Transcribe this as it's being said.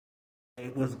Hey,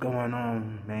 what's going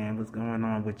on, man? What's going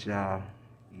on with y'all?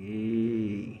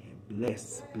 Yeah,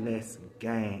 bless,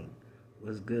 gang.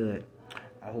 What's good?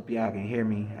 I hope y'all can hear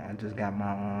me. I just got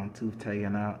my tooth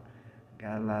taken out.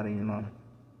 Got a lot of,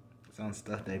 some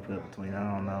stuff they put between,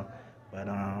 I don't know. But,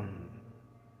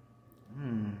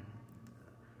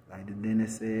 like the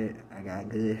dentist said, I got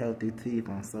good, healthy teeth.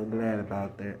 I'm so glad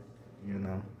about that,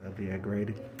 up here at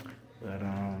Grady. But,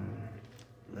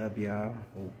 love y'all.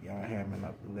 Hope y'all having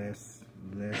a blessed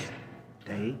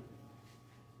day.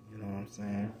 You know what I'm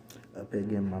saying? Up here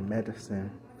getting my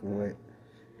medicine for it.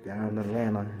 Down in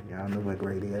Atlanta, y'all know where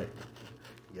Grady at.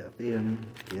 You feel me?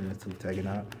 Getting the tooth taken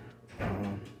out.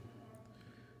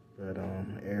 But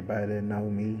everybody that know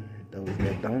me, those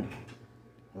that don't,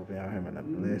 hope y'all having a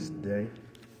blessed day.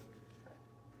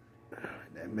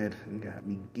 That medicine got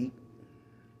me geeked.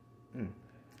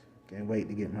 Can't wait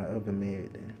to get my other med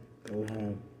and go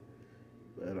home.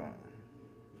 But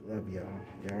love y'all.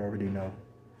 Y'all already know.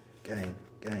 Gang.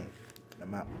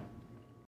 I'm out.